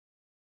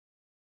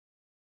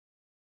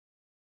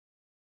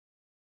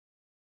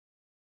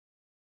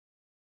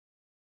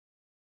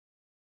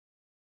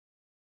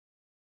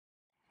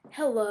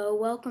Hello,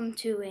 welcome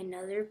to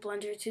another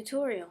Blender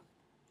tutorial.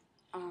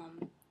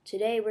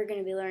 Today we're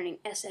going to be learning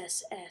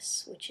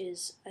SSS, which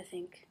is, I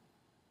think,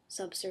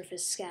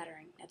 Subsurface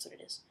Scattering. That's what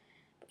it is.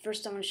 But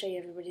first I want to show you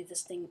everybody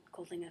this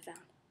cool thing I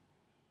found.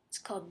 It's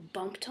called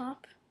Bump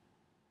Top.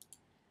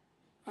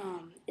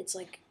 It's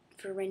like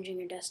for arranging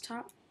your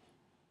desktop.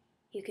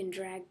 You can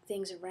drag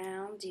things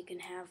around. You can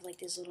have like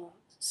these little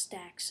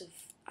stacks of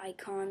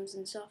icons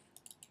and stuff.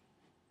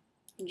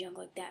 And junk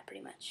like that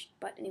pretty much.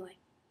 But anyway,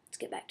 let's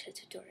get back to the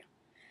tutorial.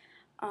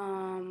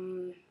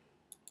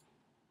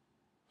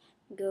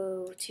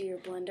 Go to your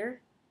Blender.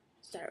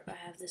 I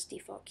have this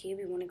default cube.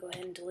 You want to go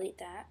ahead and delete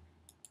that.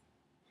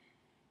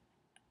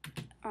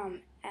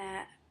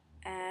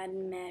 Add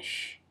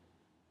mesh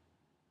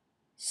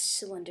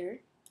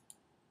cylinder.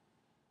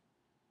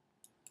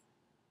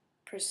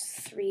 Press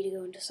 3 to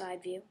go into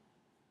side view.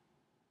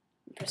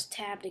 And press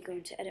tab to go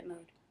into edit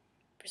mode.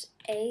 Press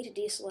A to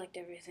deselect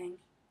everything.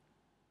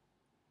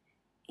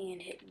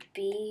 And hit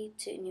B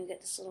and you'll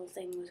get this little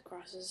thing with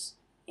crosses.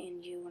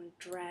 And you want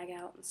to drag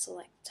out and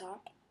select the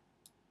top.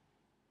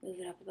 Move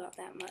it up about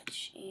that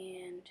much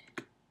and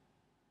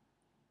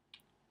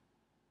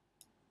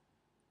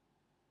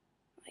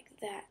like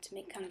that to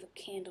make kind of a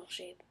candle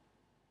shape.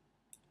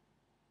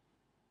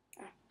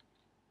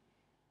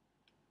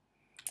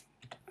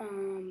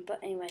 But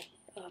anyway,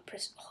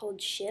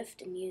 hold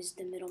shift and use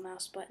the middle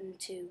mouse button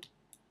to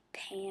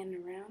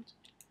pan around.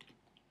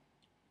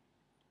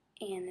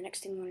 And the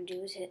next thing you want to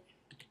do is hit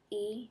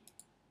E,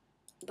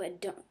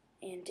 but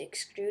and to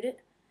extrude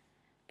it,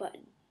 but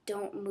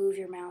don't move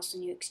your mouse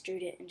when you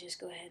extrude it and just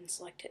go ahead and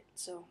select it.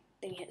 So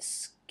then you hit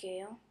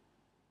scale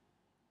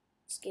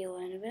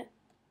in a bit,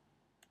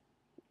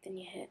 then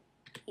you hit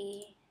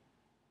E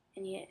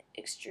and you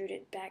extrude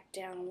it back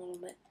down a little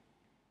bit,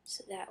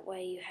 so that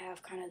way you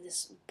have kind of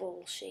this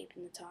bowl shape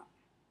in the top.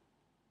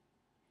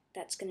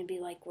 That's going to be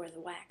like where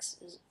the wax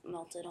is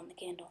melted on the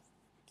candle.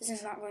 This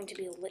is not going to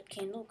be a lit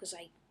candle because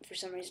for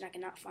some reason I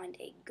cannot find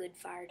a good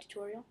fire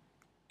tutorial.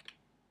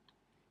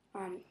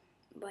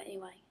 But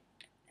anyway,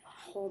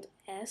 hold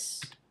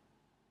S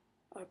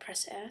or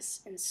press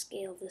S and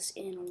scale this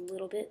in a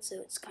little bit so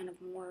it's kind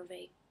of more of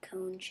a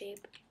cone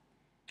shape.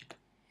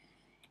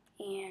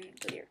 And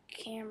go to your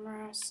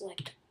camera,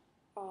 select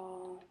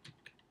all,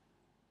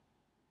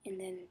 and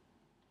then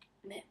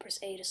press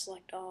A to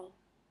select all.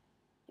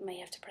 You may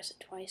have to press it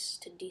twice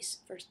to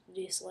first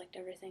deselect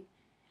everything.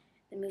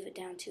 Then move it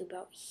down to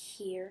about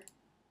here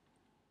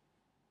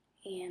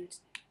and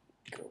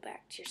go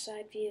back to your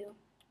side view.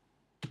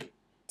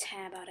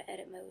 Tab out of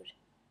edit mode.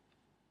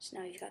 So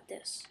now you've got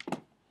this.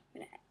 I'm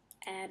going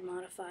to add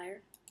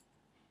modifier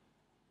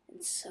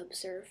and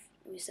Subsurf.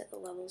 We set the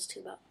levels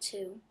to about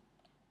 2.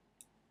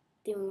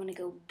 Then we want to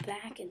go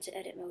back into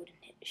edit mode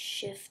and hit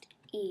Shift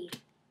E.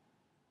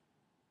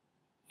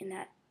 And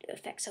that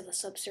affects how the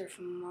Subsurf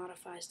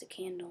modifies the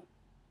candle.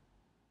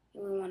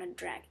 And we want to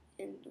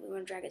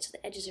drag it so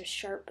the edges are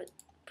sharp, but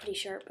pretty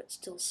sharp, but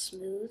still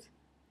smooth.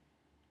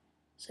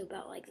 So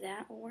about like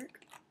that will work.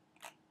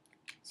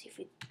 See if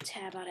we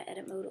tab out of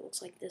edit mode, it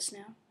looks like this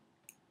now.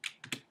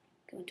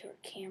 Go into our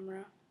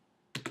camera.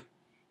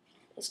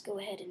 Let's go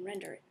ahead and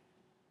render it.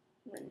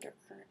 Render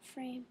current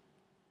frame.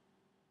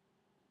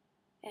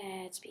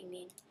 It's being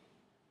mean.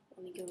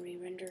 Let me go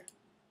re-render.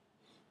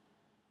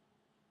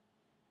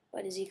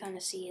 But as you kind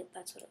of see,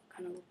 that's what it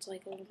kind of looks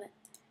like a little bit.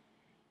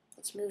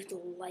 Let's move the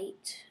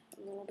light a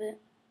little bit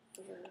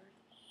over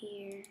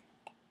here.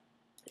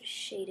 Put it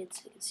shaded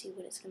so you can see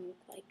what it's going to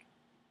look like.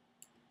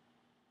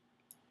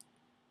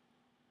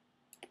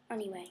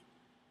 Anyway,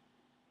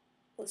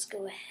 let's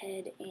go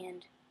ahead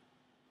and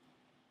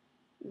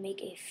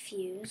make a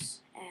fuse.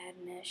 Add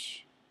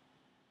mesh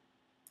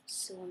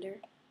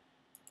cylinder.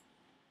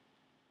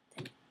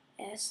 Then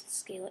S,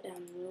 scale it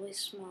down really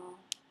small.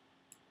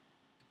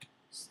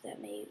 So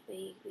that we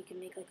can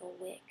make like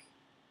a wick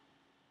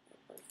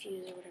or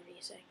fuse or whatever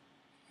you say.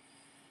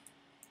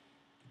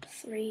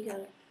 3,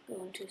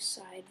 go into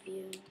side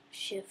view,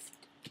 shift,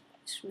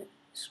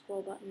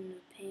 scroll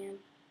button, pan.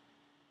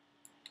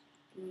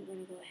 And we're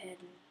going to go ahead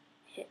and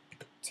hit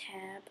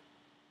tab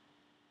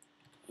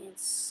and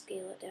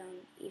scale it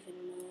down even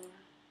more.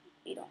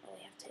 You don't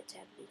really have to hit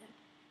tab to do that.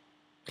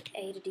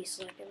 A to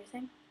deselect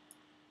everything.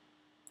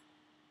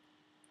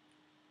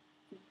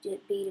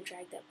 Hit B to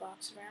drag that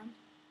box around.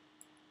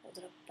 Hold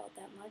it up about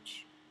that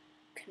much.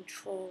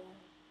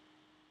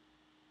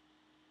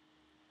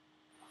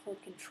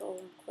 Hold control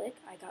and click.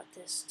 I got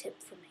this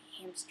tip from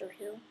Hamster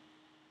Hill,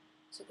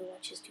 so go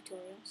watch his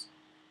tutorials.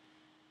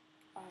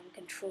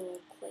 Control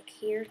click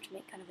here to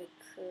make kind of a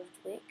curved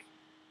wick.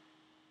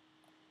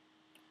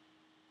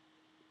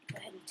 Go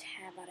ahead and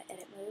tab out of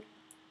edit mode.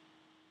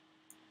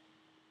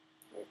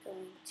 We're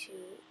going to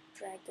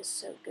drag this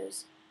so it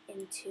goes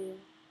into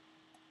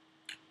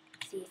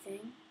the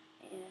thing,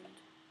 and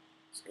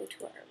let's go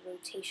to our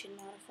rotation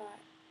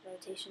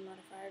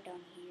modifier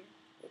down here.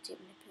 Rotate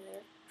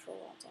manipulator,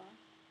 Control Alt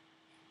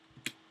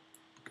R,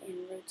 and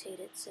rotate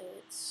it so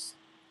it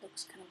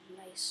looks kind of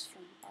nice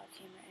from our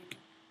camera angle.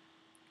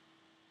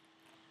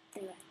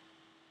 Anyway,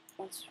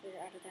 once we're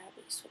out of that,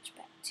 we switch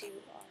back to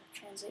our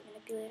translate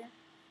manipulator,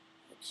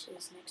 which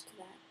is next to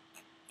that.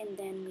 And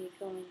then we're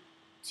going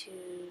to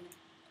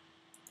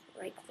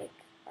right click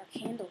our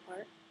candle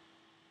part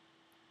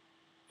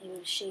and go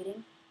to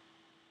shading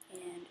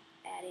and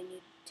add a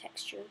new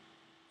texture.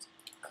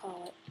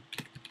 Call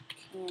it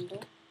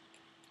candle.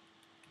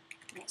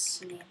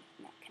 That's name,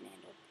 not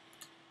candle.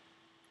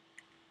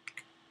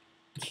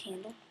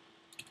 Candle.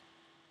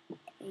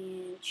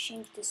 And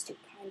change this to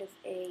kind of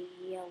a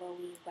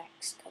yellowy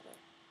wax color.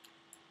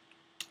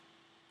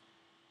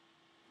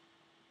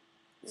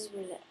 This is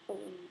where the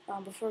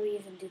before we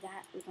even do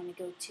that, we're going to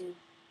go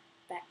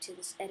back to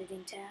this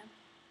editing tab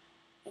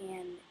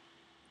and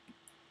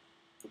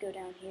go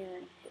down here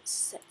and hit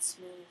set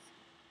smooth,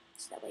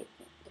 so that way it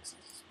looks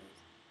nice and smooth.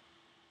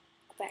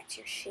 Go back to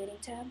your shading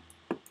tab,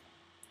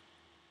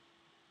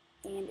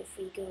 and if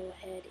we go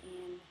ahead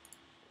and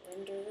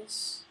render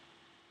this,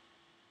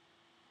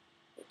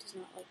 it does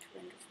not like to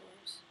render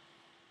for us.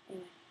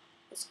 Anyway,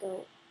 let's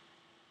go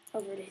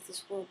over to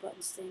this world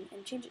buttons thing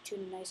and change it to a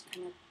nice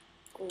kind of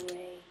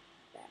gray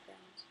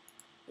background.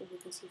 Maybe we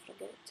can see if it'll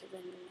get it to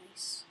render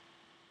nice.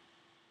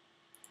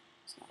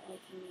 It's not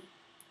liking me.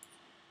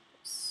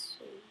 Let's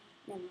see.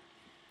 Never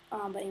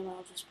mind. But anyway,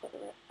 I'll just put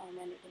our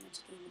rendered image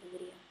at the end of the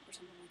video or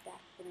something like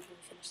that whenever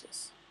we finish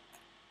this.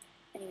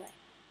 Anyway,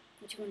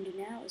 what you want to do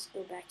now is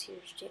go back to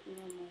your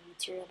normal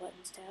material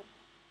buttons tab.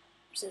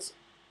 It says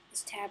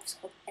this tab is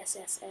called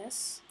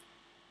SSS,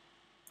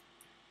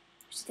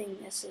 which thing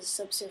that says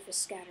Subsurface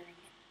Scattering,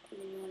 and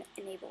then you want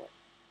to enable it.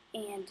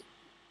 And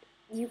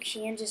you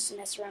can just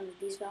mess around with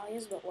these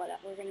values, but what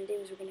we're going to do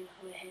is we're going to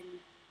go ahead and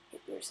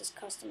hit where it says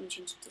custom and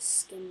change it to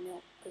skim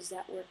milk, because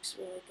that works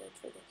really good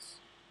for this.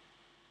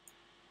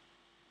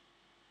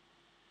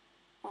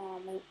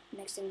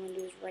 Next thing we're going to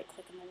do is right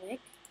click on the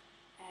lake,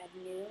 add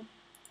new,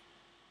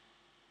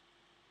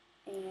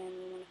 and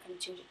we want to kind of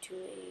change it to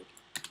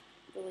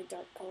a really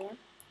dark color.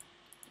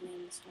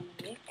 Name this one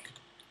Wick.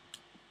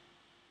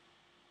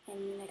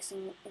 And the next thing,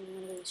 we want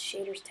to go to the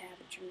shaders tab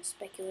and turn the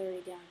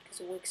specularity down because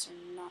the wicks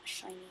are not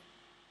shiny.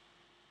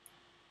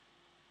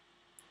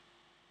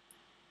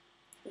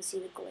 You can see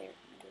the glare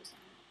when it goes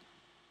down.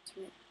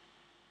 Turn it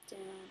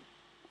down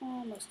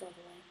almost all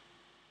the way.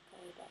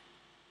 Probably about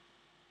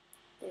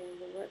there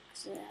will work,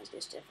 because it has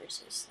just ever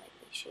so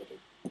slightly shaded.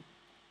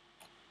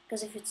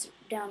 Because if it's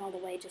down all the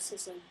way, it just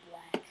is like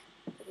black.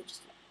 Like it's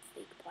just a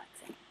fake black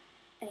thing.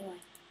 Anyway.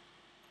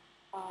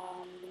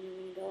 Then you're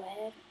going to go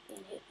ahead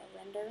and hit a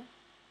render,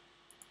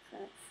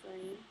 current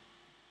frame,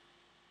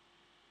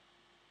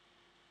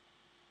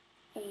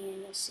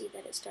 and you'll see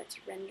that it starts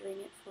rendering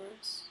it for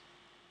us.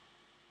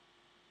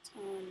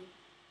 Then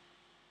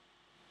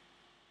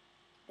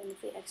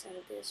if we X out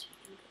of this, we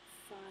can go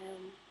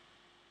File,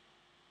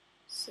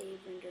 Save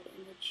Rendered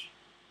Image.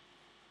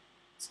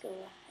 Let's go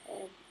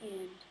ahead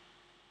and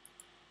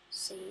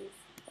save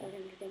a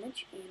rendered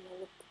image, and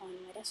we'll look on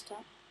my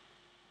desktop.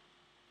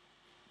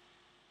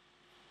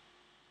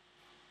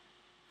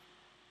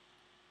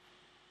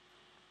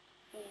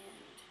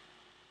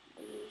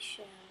 We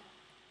shall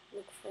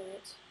look for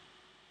it,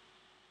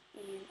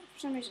 and for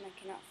some reason I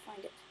cannot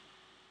find it.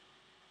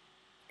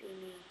 Be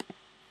mean.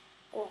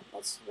 Oh,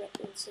 let's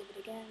save it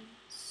again.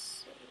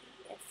 Say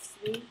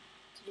F3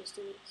 to just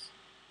do this.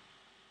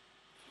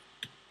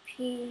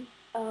 P.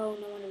 Oh,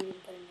 no wonder we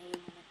didn't put a name on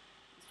it.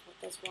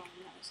 That's why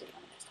I'm not saving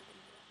on the desktop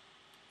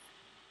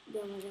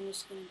anymore. Then we're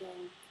just going to go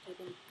and type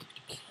in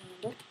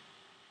candle.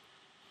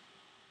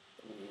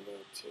 Then we're going to go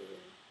to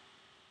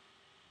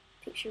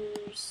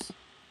pictures.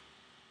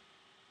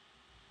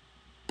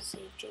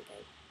 Save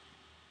JPEG.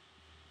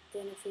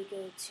 Then if we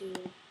go to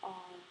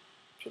our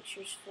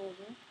pictures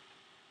folder,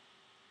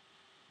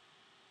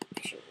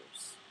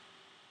 pictures,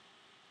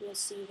 you'll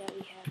see that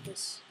we have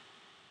this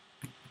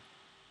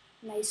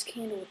nice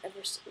candle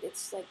with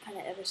it's like kind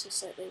of ever so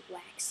slightly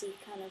waxy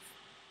kind of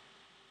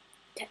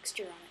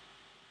texture on it.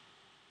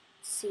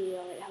 See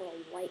how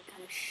a light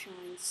kind of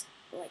shines,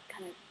 like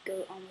kind of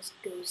almost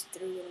goes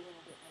through it a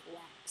little bit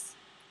like wax.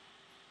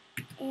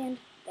 And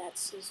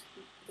that's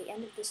the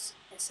end of this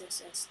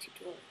SSS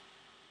tutorial.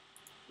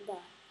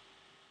 But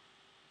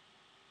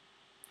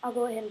I'll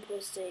go ahead and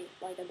post a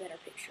better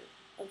picture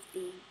of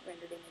the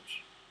rendered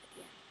image at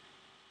the end,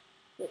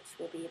 which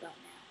will be about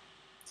now.